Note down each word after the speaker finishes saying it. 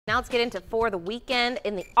Now let's get into For the Weekend.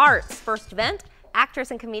 In the arts, first event,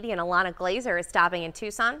 actress and comedian Ilana Glazer is stopping in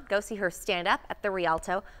Tucson. Go see her stand up at the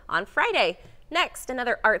Rialto on Friday. Next,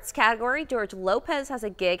 another arts category, George Lopez has a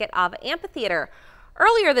gig at Ava Amphitheater.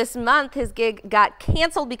 Earlier this month, his gig got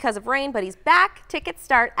canceled because of rain, but he's back. Tickets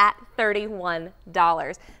start at $31.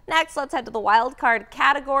 Next, let's head to the wild card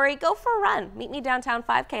category. Go for a run. Meet Me Downtown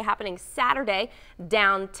 5K happening Saturday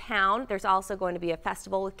downtown. There's also going to be a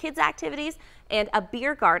festival with kids activities and a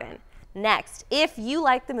beer garden. Next, if you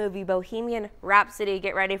like the movie Bohemian Rhapsody,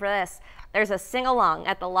 get ready for this. There's a sing-along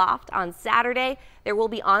at the Loft on Saturday. There will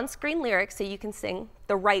be on-screen lyrics so you can sing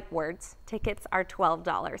the right words. Tickets are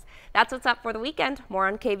 $12. That's what's up for the weekend. More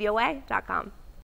on KVOA.com.